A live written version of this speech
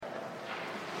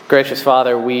Gracious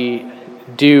Father, we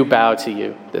do bow to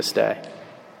you this day.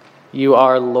 You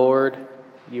are Lord,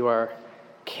 you are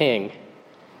King.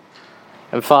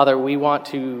 And Father, we want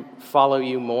to follow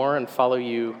you more and follow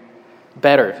you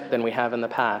better than we have in the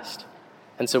past.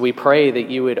 And so we pray that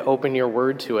you would open your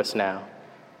word to us now,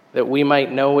 that we might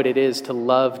know what it is to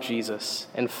love Jesus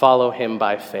and follow him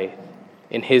by faith.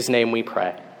 In his name we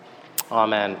pray.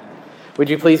 Amen. Would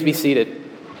you please be seated?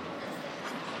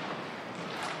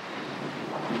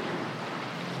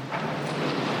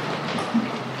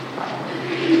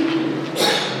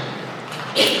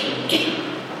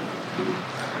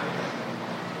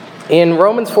 In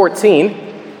Romans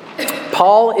 14,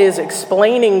 Paul is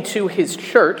explaining to his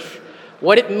church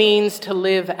what it means to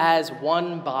live as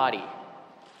one body,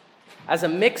 as a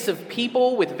mix of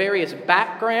people with various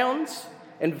backgrounds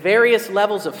and various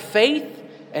levels of faith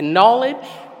and knowledge.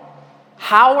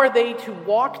 How are they to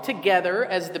walk together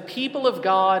as the people of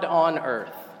God on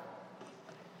earth?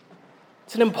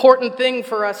 It's an important thing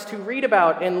for us to read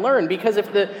about and learn, because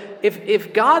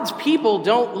if God's people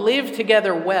don't live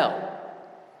together well,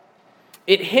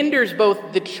 it hinders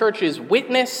both the church's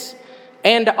witness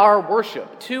and our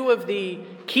worship, two of the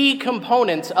key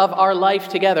components of our life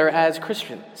together as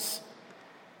Christians.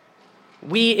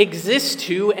 We exist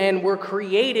to and were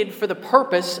created for the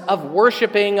purpose of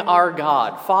worshiping our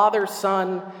God, Father,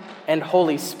 Son, and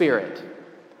Holy Spirit,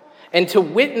 and to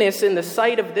witness in the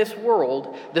sight of this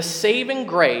world the saving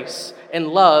grace and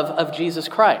love of Jesus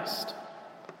Christ.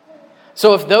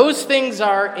 So if those things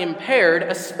are impaired,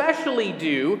 especially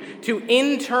due to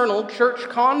internal church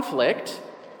conflict,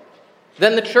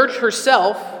 then the church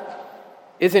herself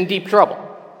is in deep trouble.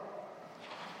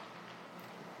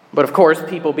 But of course,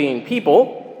 people being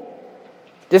people,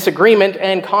 disagreement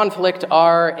and conflict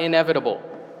are inevitable.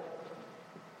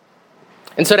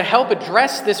 And so to help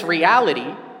address this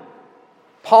reality,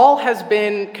 Paul has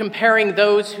been comparing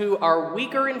those who are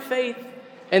weaker in faith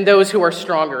and those who are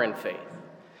stronger in faith.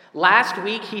 Last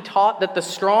week, he taught that the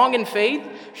strong in faith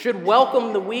should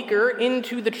welcome the weaker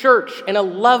into the church in a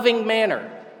loving manner,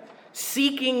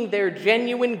 seeking their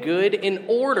genuine good in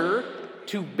order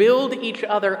to build each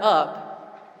other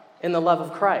up in the love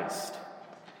of Christ.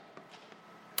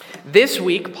 This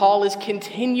week, Paul is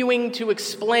continuing to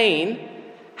explain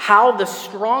how the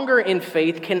stronger in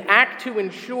faith can act to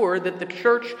ensure that the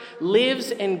church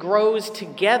lives and grows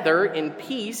together in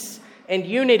peace and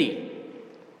unity.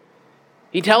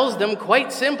 He tells them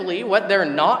quite simply what they're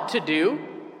not to do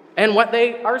and what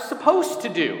they are supposed to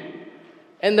do,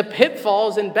 and the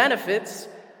pitfalls and benefits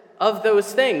of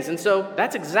those things. And so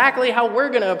that's exactly how we're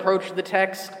going to approach the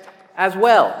text as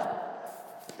well.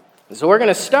 So we're going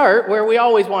to start where we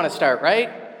always want to start, right?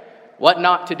 What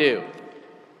not to do.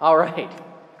 All right.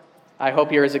 I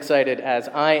hope you're as excited as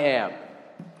I am.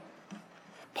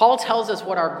 Paul tells us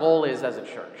what our goal is as a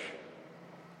church,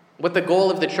 what the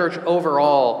goal of the church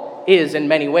overall is in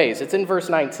many ways. It's in verse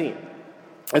 19.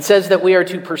 It says that we are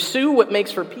to pursue what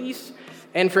makes for peace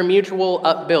and for mutual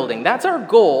upbuilding. That's our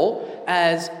goal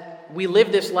as we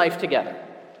live this life together.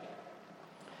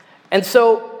 And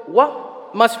so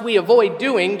what must we avoid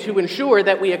doing to ensure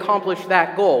that we accomplish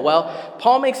that goal? Well,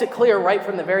 Paul makes it clear right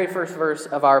from the very first verse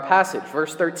of our passage,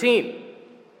 verse 13.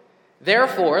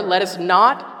 Therefore, let us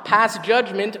not pass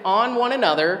judgment on one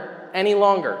another any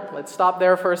longer. Let's stop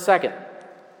there for a second.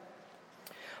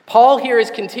 Paul here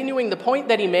is continuing the point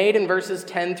that he made in verses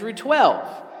 10 through 12,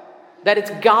 that it's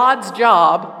God's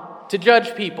job to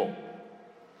judge people,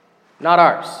 not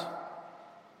ours.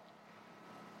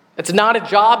 It's not a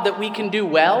job that we can do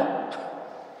well,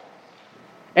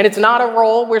 and it's not a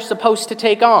role we're supposed to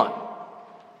take on.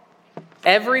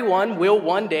 Everyone will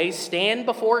one day stand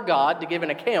before God to give an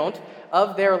account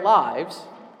of their lives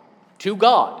to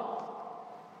God.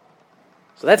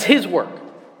 So that's his work,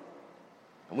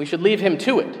 and we should leave him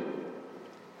to it.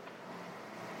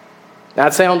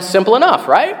 That sounds simple enough,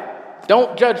 right?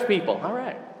 Don't judge people. All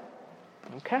right.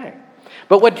 Okay.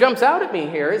 But what jumps out at me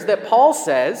here is that Paul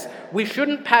says we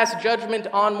shouldn't pass judgment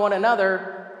on one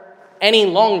another any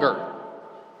longer.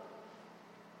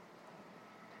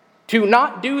 To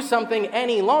not do something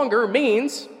any longer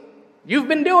means you've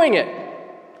been doing it.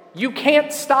 You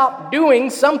can't stop doing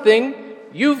something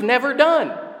you've never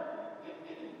done.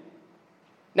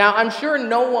 Now, I'm sure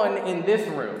no one in this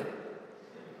room,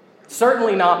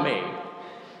 certainly not me,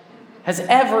 has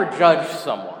ever judged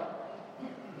someone.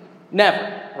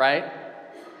 Never, right?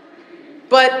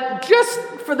 But just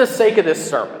for the sake of this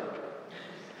sermon,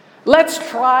 let's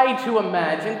try to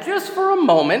imagine just for a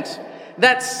moment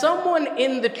that someone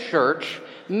in the church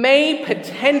may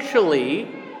potentially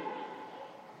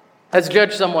has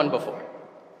judged someone before.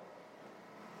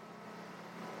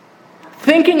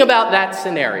 thinking about that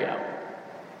scenario,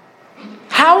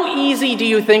 how easy do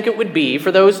you think it would be for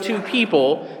those two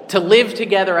people to live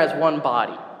together as one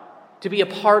body, to be a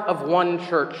part of one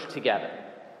church together?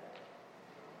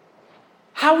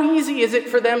 How easy is it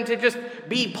for them to just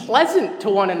be pleasant to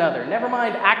one another, never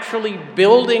mind actually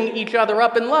building each other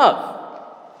up in love?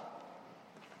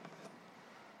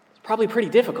 It's probably pretty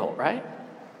difficult, right?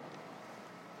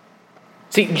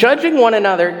 See, judging one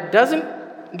another doesn't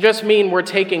just mean we're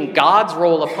taking God's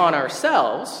role upon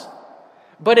ourselves,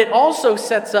 but it also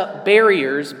sets up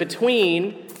barriers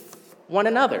between one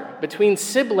another, between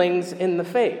siblings in the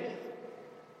faith.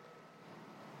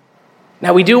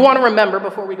 Now, we do want to remember,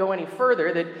 before we go any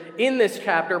further, that in this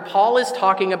chapter, Paul is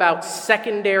talking about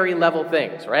secondary level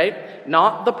things, right?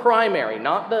 Not the primary,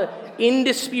 not the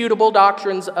indisputable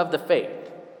doctrines of the faith.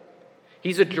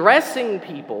 He's addressing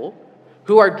people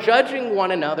who are judging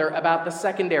one another about the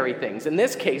secondary things. In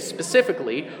this case,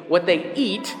 specifically, what they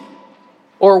eat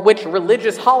or which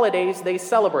religious holidays they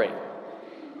celebrate.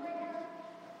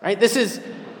 Right? This is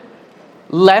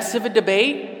less of a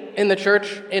debate in the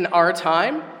church in our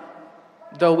time,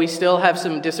 though we still have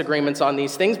some disagreements on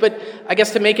these things. But I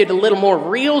guess to make it a little more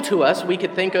real to us, we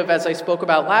could think of, as I spoke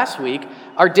about last week,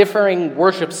 our differing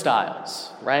worship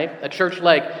styles, right? A church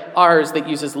like ours that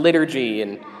uses liturgy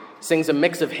and sings a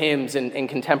mix of hymns and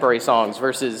contemporary songs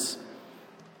versus,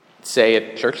 say,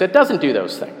 a church that doesn't do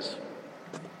those things.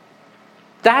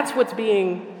 That's what's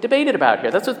being debated about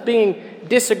here. That's what's being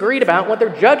disagreed about, what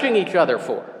they're judging each other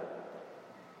for.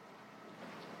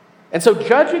 And so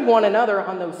judging one another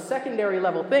on those secondary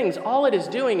level things, all it is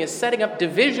doing is setting up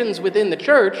divisions within the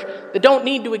church that don't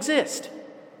need to exist.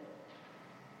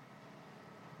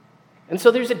 And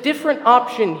so there's a different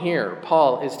option here,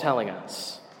 Paul is telling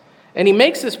us. And he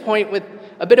makes this point with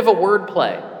a bit of a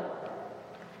wordplay.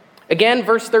 Again,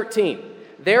 verse 13.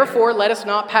 Therefore, let us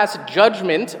not pass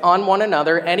judgment on one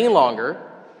another any longer,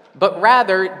 but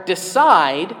rather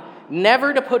decide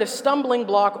never to put a stumbling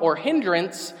block or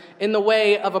hindrance in the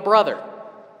way of a brother.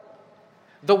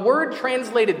 The word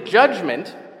translated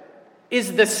judgment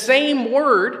is the same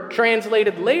word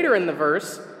translated later in the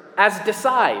verse as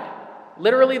decide.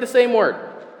 Literally the same word.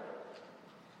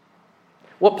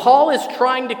 What Paul is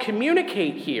trying to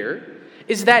communicate here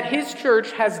is that his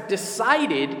church has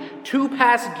decided to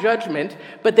pass judgment,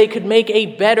 but they could make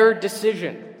a better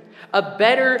decision. A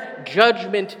better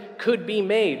judgment could be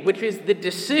made, which is the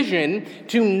decision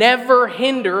to never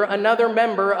hinder another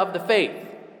member of the faith,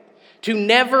 to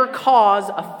never cause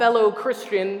a fellow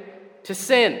Christian to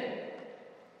sin.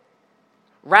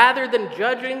 Rather than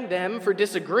judging them for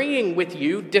disagreeing with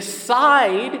you,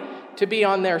 decide to be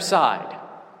on their side.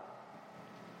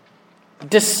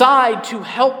 Decide to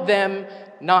help them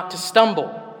not to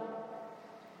stumble.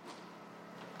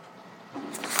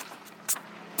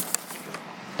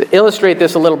 To illustrate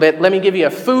this a little bit, let me give you a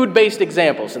food-based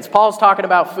example. Since Paul's talking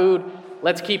about food,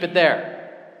 let's keep it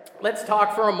there. Let's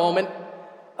talk for a moment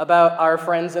about our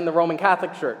friends in the Roman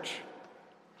Catholic Church.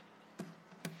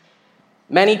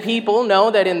 Many people know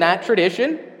that in that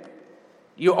tradition,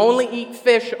 you only eat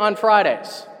fish on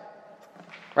Fridays,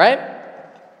 right?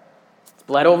 It's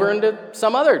bled over into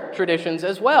some other traditions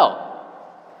as well.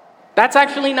 That's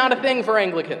actually not a thing for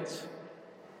Anglicans.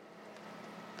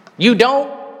 You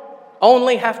don't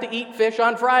only have to eat fish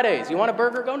on Fridays. You want a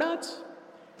burger? Go nuts.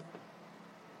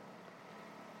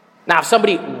 Now, if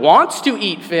somebody wants to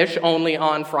eat fish only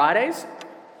on Fridays,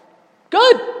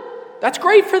 good. That's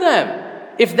great for them.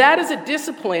 If that is a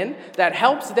discipline that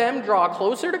helps them draw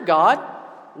closer to God,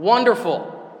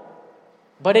 wonderful.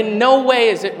 But in no way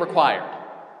is it required.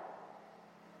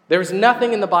 There's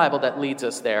nothing in the Bible that leads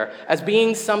us there as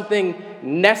being something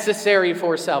necessary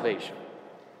for salvation.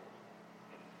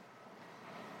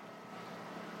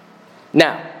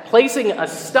 Now, placing a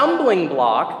stumbling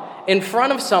block in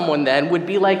front of someone then would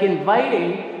be like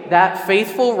inviting that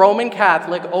faithful Roman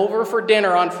Catholic over for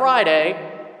dinner on Friday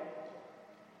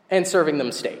and serving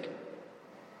them steak.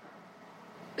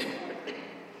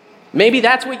 Maybe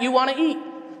that's what you want to eat.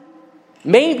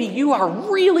 Maybe you are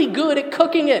really good at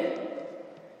cooking it.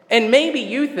 And maybe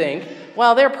you think,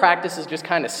 well, their practice is just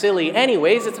kind of silly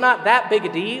anyways. It's not that big a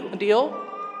deal.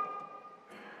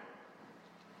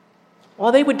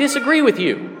 Well, they would disagree with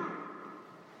you.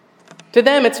 To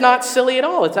them, it's not silly at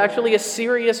all. It's actually a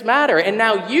serious matter. And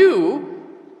now you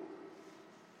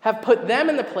have put them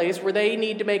in the place where they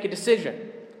need to make a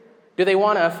decision. Do they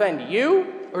want to offend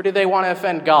you, or do they want to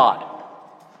offend God?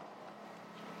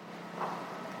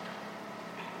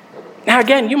 Now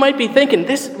again, you might be thinking,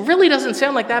 this really doesn't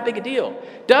sound like that big a deal.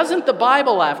 Doesn't the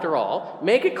Bible, after all,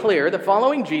 make it clear that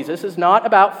following Jesus is not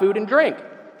about food and drink?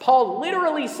 Paul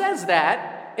literally says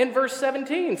that that in verse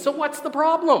 17. So what's the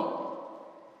problem?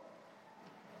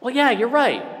 Well, yeah, you're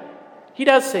right. He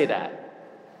does say that.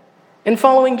 And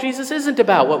following Jesus isn't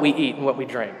about what we eat and what we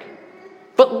drink.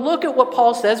 But look at what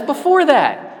Paul says before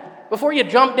that. Before you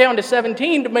jump down to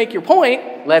 17 to make your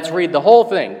point, let's read the whole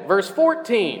thing. Verse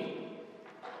 14.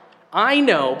 I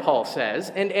know, Paul says,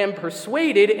 and am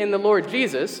persuaded in the Lord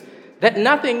Jesus that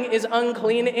nothing is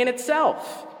unclean in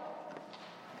itself.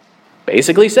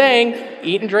 Basically saying,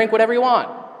 eat and drink whatever you want.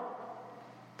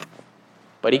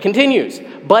 But he continues,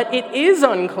 but it is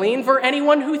unclean for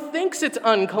anyone who thinks it's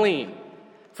unclean.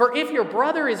 For if your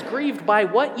brother is grieved by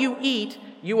what you eat,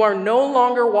 you are no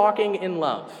longer walking in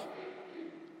love.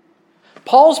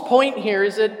 Paul's point here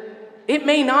is that it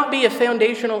may not be a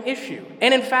foundational issue.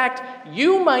 And in fact,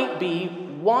 you might be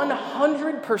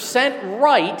 100%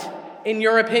 right in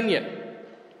your opinion.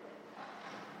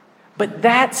 But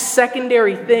that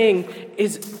secondary thing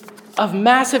is of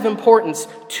massive importance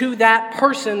to that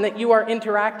person that you are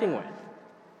interacting with.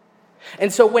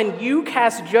 And so when you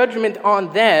cast judgment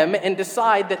on them and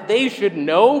decide that they should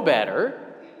know better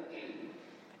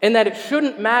and that it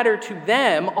shouldn't matter to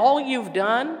them, all you've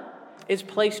done is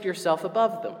placed yourself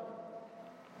above them.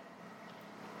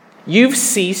 You've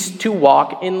ceased to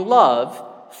walk in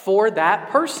love for that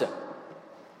person.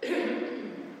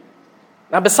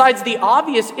 Now, besides the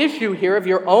obvious issue here of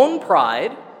your own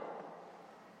pride,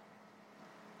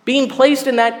 being placed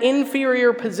in that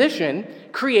inferior position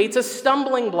creates a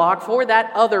stumbling block for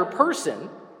that other person,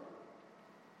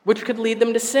 which could lead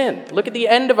them to sin. Look at the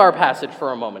end of our passage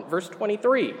for a moment, verse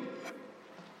 23.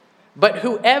 But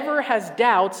whoever has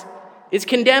doubts is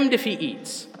condemned if he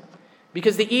eats,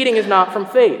 because the eating is not from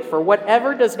faith. For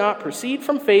whatever does not proceed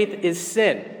from faith is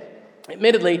sin.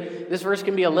 Admittedly, this verse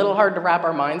can be a little hard to wrap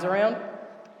our minds around.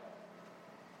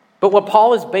 But what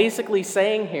Paul is basically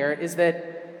saying here is that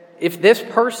if this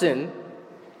person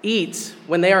eats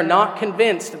when they are not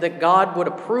convinced that God would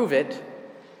approve it,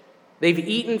 they've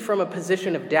eaten from a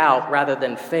position of doubt rather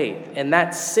than faith. And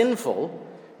that's sinful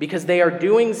because they are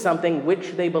doing something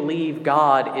which they believe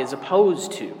God is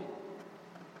opposed to.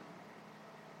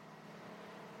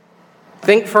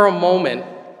 Think for a moment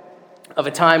of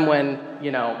a time when,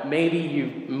 maybe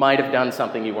you might have done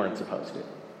something you weren't supposed to.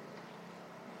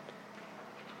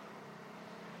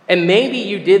 And maybe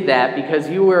you did that because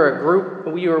you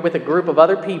were with a group of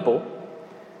other people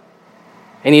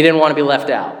and you didn't want to be left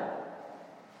out.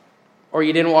 Or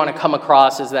you didn't want to come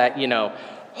across as that,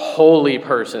 holy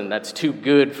person that's too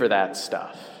good for that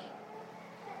stuff.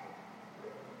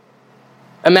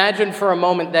 Imagine for a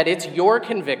moment that it's your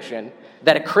conviction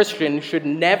that a Christian should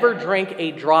never drink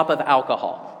a drop of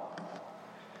alcohol.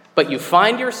 But you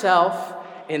find yourself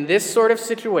in this sort of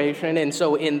situation, and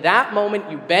so in that moment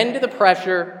you bend to the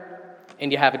pressure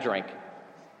and you have a drink.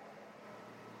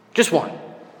 Just one.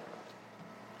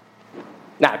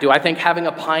 Now, do I think having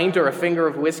a pint or a finger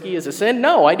of whiskey is a sin?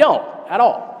 No, I don't at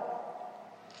all.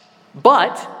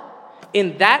 But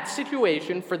in that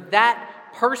situation, for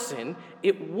that person,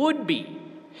 it would be.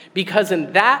 Because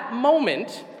in that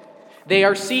moment, they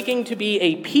are seeking to be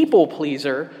a people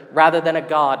pleaser rather than a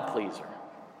God pleaser.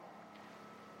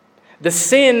 The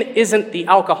sin isn't the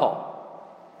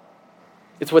alcohol.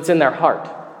 It's what's in their heart.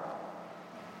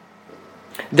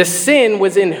 The sin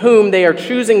was in whom they are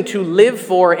choosing to live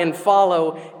for and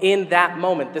follow in that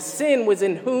moment. The sin was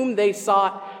in whom they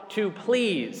sought to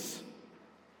please.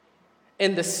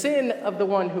 And the sin of the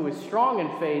one who is strong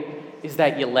in faith is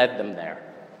that you led them there.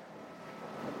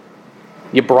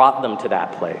 You brought them to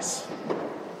that place.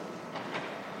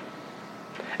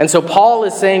 And so Paul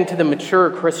is saying to the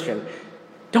mature Christian,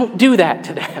 don't do that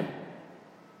to them.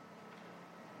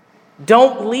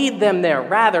 Don't lead them there.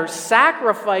 Rather,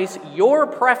 sacrifice your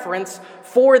preference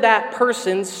for that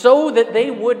person so that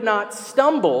they would not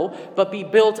stumble, but be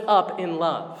built up in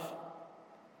love.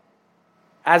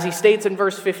 As he states in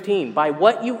verse 15, by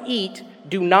what you eat,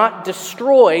 do not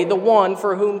destroy the one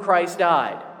for whom Christ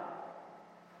died.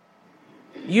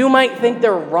 You might think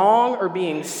they're wrong or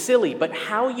being silly, but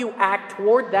how you act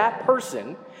toward that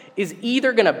person is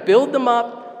either going to build them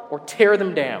up or tear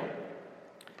them down.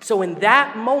 So in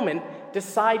that moment,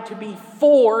 decide to be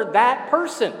for that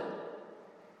person.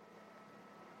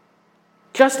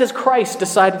 Just as Christ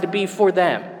decided to be for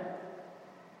them,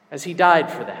 as he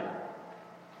died for them.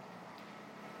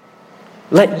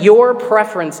 Let your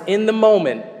preference in the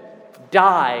moment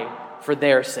die for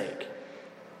their sake.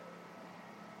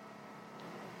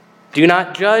 Do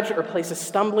not judge or place a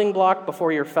stumbling block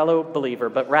before your fellow believer,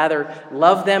 but rather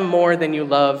love them more than you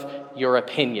love your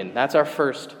opinion. That's our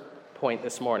first point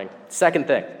this morning. Second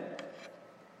thing,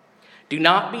 do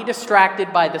not be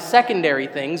distracted by the secondary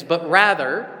things, but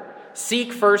rather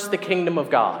Seek first the kingdom of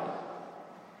God.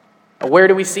 Where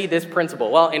do we see this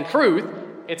principle? Well, in truth,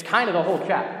 it's kind of the whole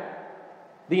chapter.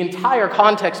 The entire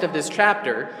context of this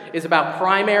chapter is about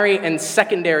primary and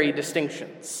secondary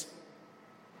distinctions.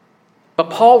 But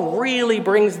Paul really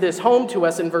brings this home to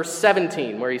us in verse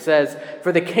 17, where he says,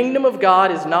 "For the kingdom of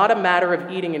God is not a matter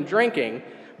of eating and drinking,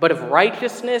 but of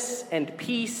righteousness and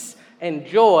peace and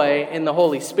joy in the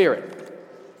Holy Spirit."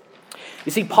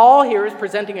 You see, Paul here is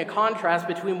presenting a contrast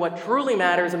between what truly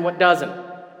matters and what doesn't.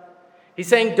 He's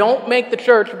saying, don't make the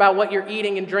church about what you're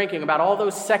eating and drinking, about all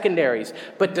those secondaries,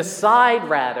 but decide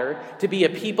rather to be a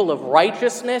people of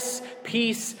righteousness,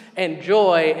 peace, and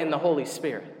joy in the Holy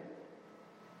Spirit.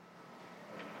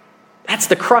 That's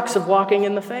the crux of walking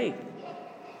in the faith.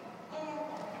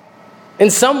 In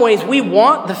some ways, we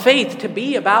want the faith to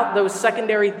be about those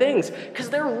secondary things because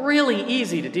they're really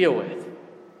easy to deal with.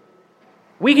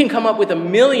 We can come up with a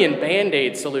million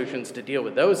Band-Aid solutions to deal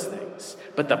with those things.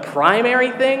 But the primary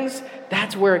things,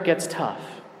 that's where it gets tough.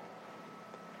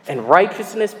 And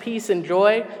righteousness, peace, and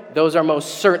joy, those are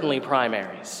most certainly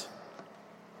primaries.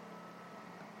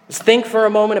 Let's think for a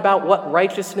moment about what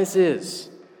righteousness is.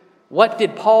 What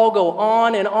did Paul go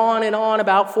on and on and on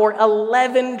about for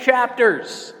 11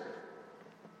 chapters?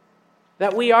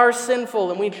 That we are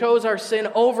sinful and we chose our sin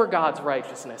over God's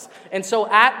righteousness. And so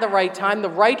at the right time, the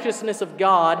righteousness of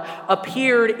God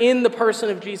appeared in the person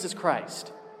of Jesus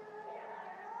Christ.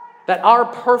 That our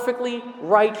perfectly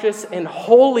righteous and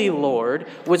holy Lord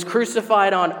was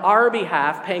crucified on our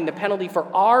behalf, paying the penalty for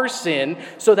our sin,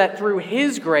 so that through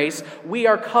His grace we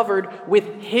are covered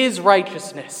with His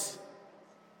righteousness.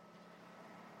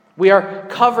 We are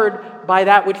covered by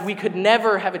that which we could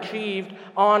never have achieved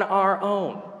on our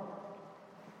own.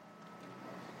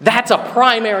 That's a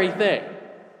primary thing.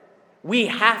 We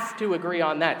have to agree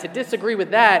on that. To disagree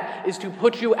with that is to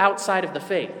put you outside of the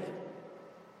faith.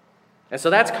 And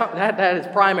so that is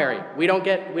primary. We don't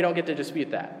get to dispute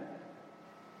that.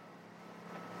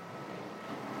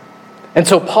 And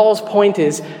so Paul's point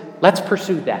is, let's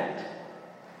pursue that.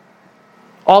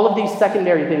 All of these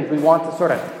secondary things we want to sort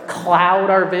of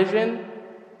cloud our vision.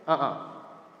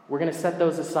 We're going to set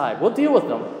those aside. We'll deal with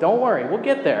them. Don't worry. We'll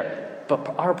get there.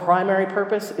 But our primary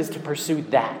purpose is to pursue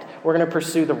that. We're going to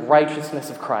pursue the righteousness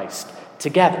of Christ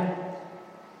together.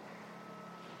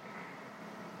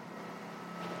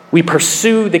 We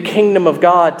pursue the kingdom of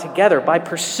God together by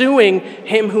pursuing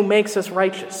Him who makes us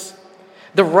righteous.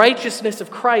 The righteousness of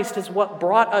Christ is what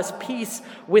brought us peace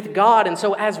with God. And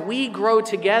so as we grow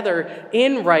together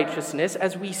in righteousness,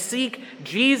 as we seek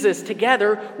Jesus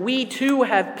together, we too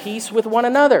have peace with one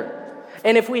another.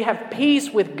 And if we have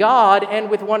peace with God and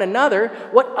with one another,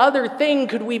 what other thing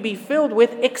could we be filled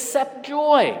with except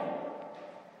joy?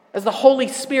 As the Holy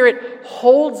Spirit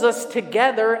holds us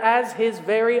together as His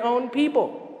very own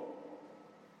people.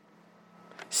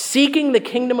 Seeking the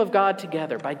kingdom of God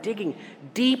together by digging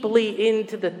deeply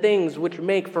into the things which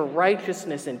make for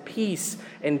righteousness and peace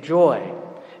and joy.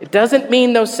 It doesn't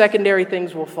mean those secondary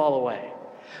things will fall away.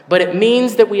 But it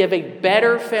means that we have a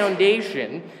better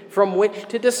foundation from which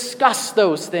to discuss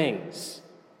those things.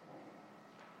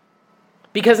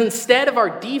 Because instead of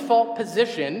our default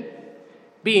position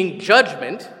being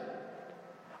judgment,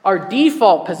 our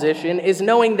default position is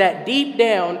knowing that deep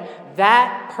down,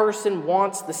 that person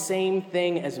wants the same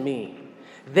thing as me.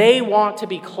 They want to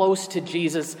be close to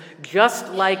Jesus just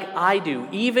like I do,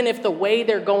 even if the way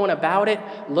they're going about it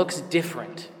looks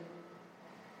different.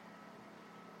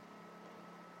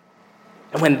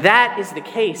 And when that is the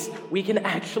case, we can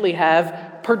actually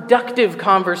have productive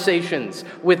conversations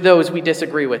with those we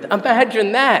disagree with.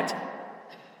 Imagine that.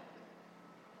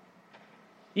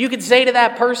 You could say to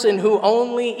that person who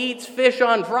only eats fish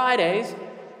on Fridays,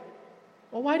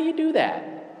 well, why do you do that?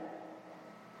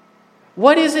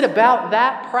 What is it about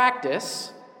that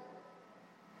practice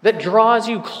that draws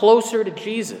you closer to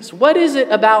Jesus? What is it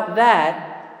about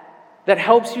that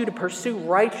helps you to pursue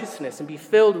righteousness and be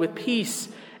filled with peace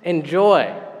and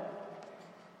joy?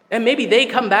 And maybe they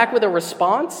come back with a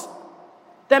response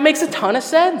that makes a ton of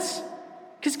sense.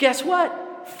 Because guess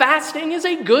what? Fasting is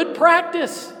a good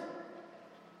practice.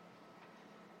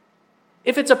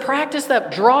 If it's a practice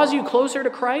that draws you closer to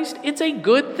Christ, it's a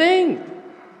good thing.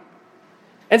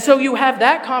 And so you have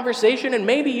that conversation, and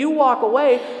maybe you walk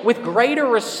away with greater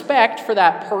respect for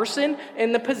that person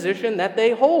and the position that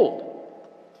they hold.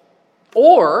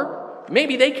 Or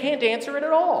maybe they can't answer it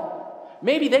at all.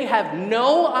 Maybe they have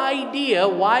no idea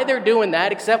why they're doing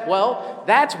that except, well,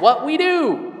 that's what we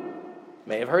do.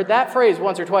 May have heard that phrase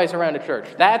once or twice around a church.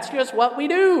 That's just what we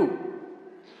do.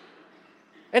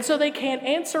 And so they can't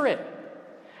answer it.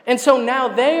 And so now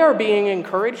they are being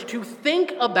encouraged to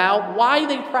think about why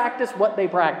they practice what they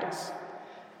practice,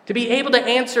 to be able to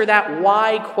answer that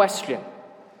why question.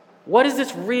 What is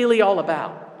this really all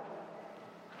about?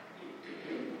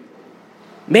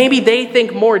 Maybe they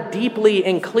think more deeply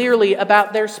and clearly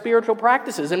about their spiritual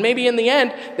practices, and maybe in the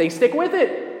end, they stick with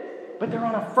it, but they're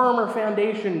on a firmer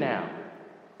foundation now.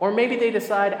 Or maybe they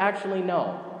decide, actually,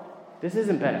 no, this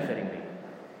isn't benefiting me.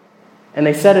 And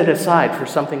they set it aside for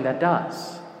something that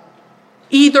does.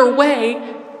 Either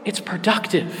way, it's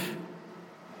productive.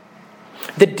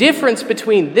 The difference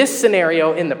between this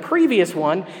scenario and the previous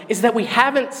one is that we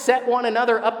haven't set one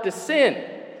another up to sin,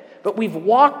 but we've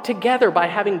walked together by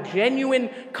having genuine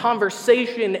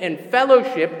conversation and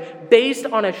fellowship based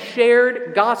on a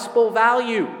shared gospel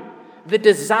value, the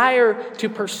desire to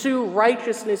pursue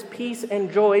righteousness, peace,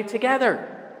 and joy together.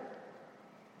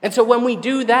 And so when we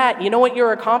do that, you know what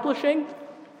you're accomplishing?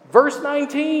 Verse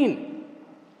 19.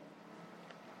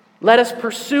 Let us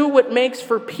pursue what makes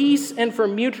for peace and for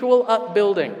mutual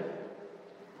upbuilding.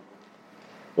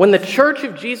 When the church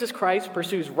of Jesus Christ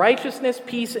pursues righteousness,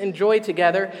 peace, and joy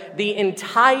together, the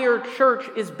entire church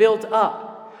is built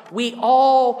up. We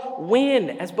all win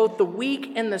as both the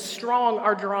weak and the strong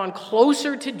are drawn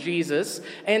closer to Jesus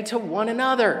and to one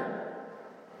another.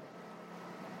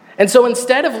 And so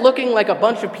instead of looking like a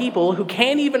bunch of people who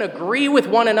can't even agree with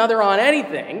one another on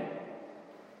anything,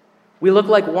 we look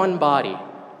like one body.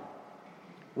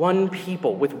 One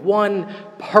people with one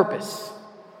purpose: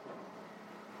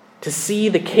 to see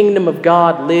the kingdom of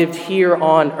God lived here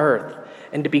on earth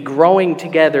and to be growing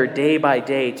together day by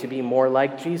day to be more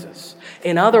like Jesus.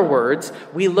 In other words,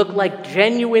 we look like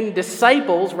genuine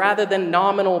disciples rather than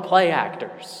nominal play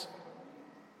actors.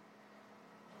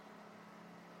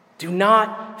 Do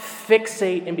not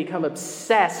fixate and become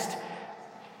obsessed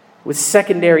with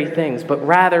secondary things, but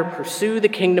rather pursue the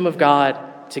kingdom of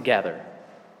God together.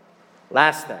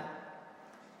 Last thing.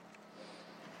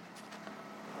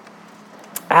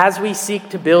 As we seek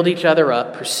to build each other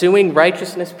up, pursuing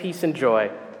righteousness, peace, and joy,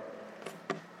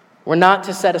 we're not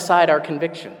to set aside our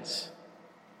convictions,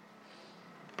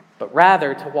 but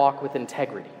rather to walk with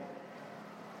integrity.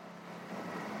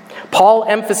 Paul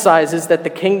emphasizes that the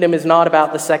kingdom is not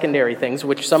about the secondary things,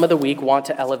 which some of the weak want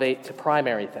to elevate to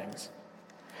primary things.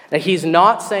 Now, he's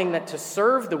not saying that to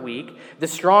serve the weak, the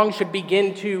strong should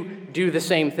begin to do the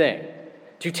same thing,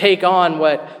 to take on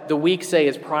what the weak say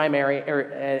is primary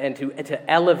and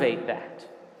to elevate that.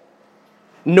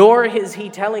 Nor is he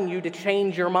telling you to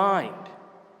change your mind.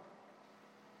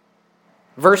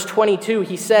 Verse 22,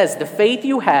 he says, "The faith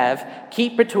you have,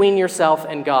 keep between yourself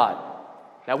and God."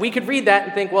 Now, we could read that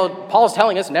and think, well, Paul's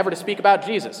telling us never to speak about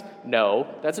Jesus. No,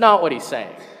 that's not what he's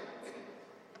saying.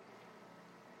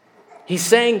 He's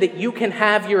saying that you can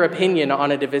have your opinion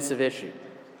on a divisive issue,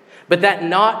 but that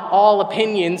not all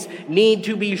opinions need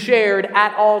to be shared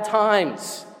at all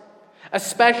times,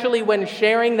 especially when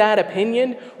sharing that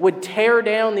opinion would tear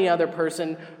down the other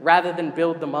person rather than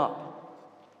build them up.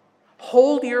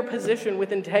 Hold your position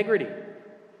with integrity.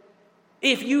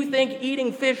 If you think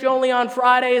eating fish only on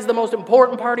Friday is the most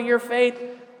important part of your faith,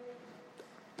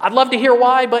 I'd love to hear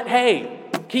why, but hey,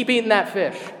 keep eating that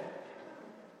fish.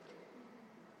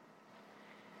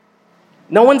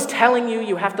 No one's telling you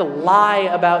you have to lie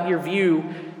about your view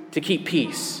to keep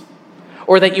peace,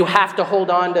 or that you have to hold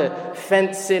on to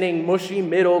fence-sitting, mushy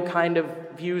middle kind of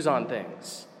views on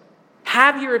things.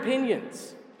 Have your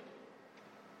opinions.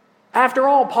 After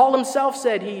all, Paul himself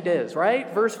said he does,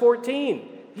 right? Verse 14.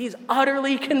 He's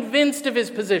utterly convinced of his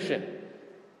position.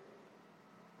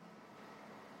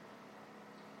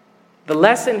 The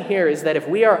lesson here is that if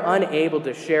we are unable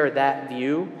to share that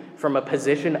view from a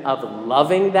position of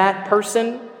loving that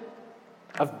person,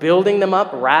 of building them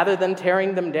up rather than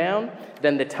tearing them down,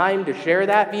 then the time to share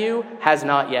that view has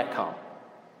not yet come.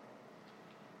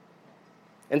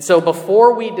 And so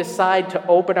before we decide to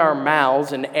open our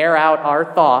mouths and air out our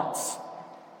thoughts,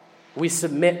 we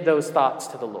submit those thoughts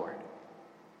to the Lord.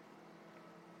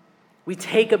 We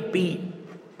take a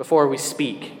beat before we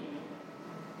speak.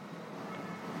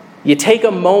 You take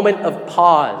a moment of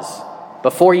pause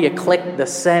before you click the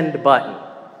send button.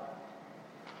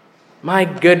 My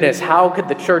goodness, how could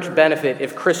the church benefit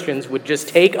if Christians would just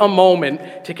take a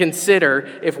moment to consider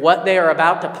if what they are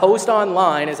about to post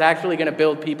online is actually going to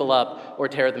build people up or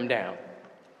tear them down?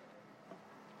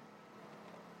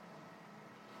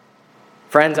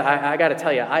 Friends, I got to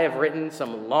tell you, I have written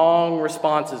some long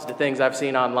responses to things I've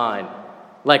seen online,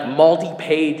 like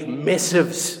multi-page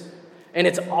missives, and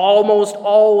it's almost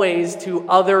always to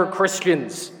other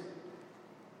Christians.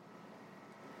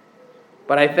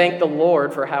 But I thank the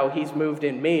Lord for how he's moved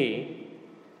in me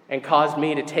and caused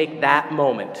me to take that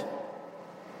moment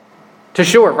to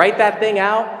sure, write that thing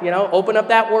out, open up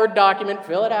that Word document,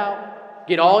 fill it out,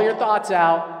 get all your thoughts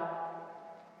out,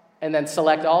 and then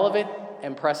select all of it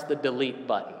and press the delete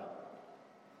button.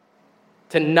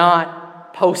 To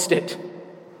not post it.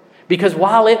 Because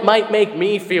while it might make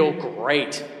me feel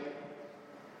great,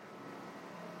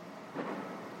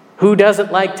 who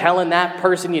doesn't like telling that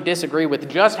person you disagree with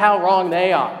just how wrong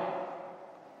they are?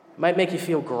 It might make you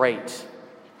feel great.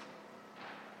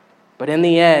 But in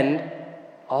the end,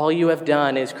 all you have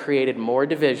done is created more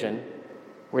division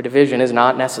where division is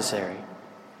not necessary.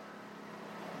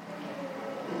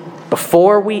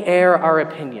 Before we air our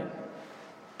opinion,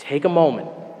 take a moment.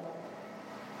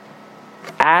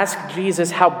 Ask Jesus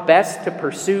how best to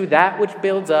pursue that which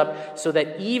builds up so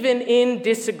that even in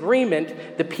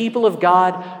disagreement, the people of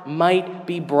God might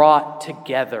be brought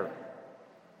together.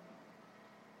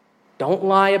 Don't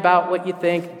lie about what you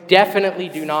think. Definitely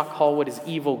do not call what is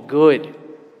evil good.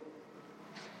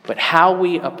 But how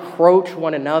we approach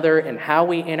one another and how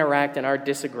we interact in our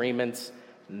disagreements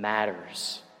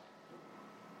matters.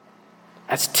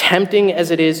 As tempting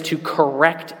as it is to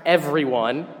correct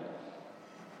everyone,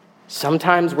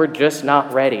 sometimes we're just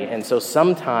not ready, and so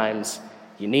sometimes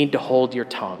you need to hold your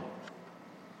tongue.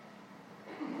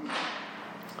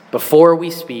 Before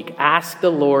we speak, ask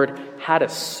the Lord how to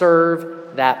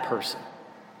serve that person.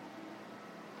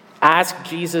 Ask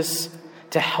Jesus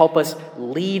to help us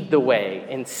lead the way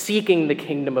in seeking the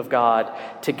kingdom of God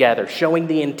together, showing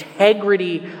the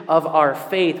integrity of our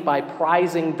faith by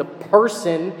prizing the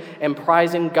person and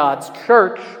prizing God's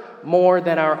church more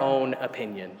than our own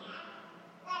opinion.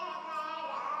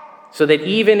 So that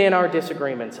even in our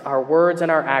disagreements, our words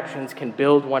and our actions can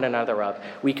build one another up.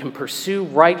 We can pursue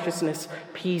righteousness,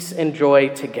 peace, and joy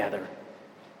together.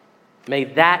 May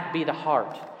that be the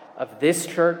heart of this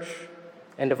church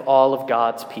and of all of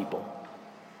God's people.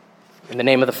 In the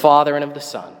name of the Father, and of the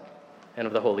Son, and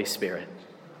of the Holy Spirit.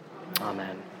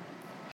 Amen.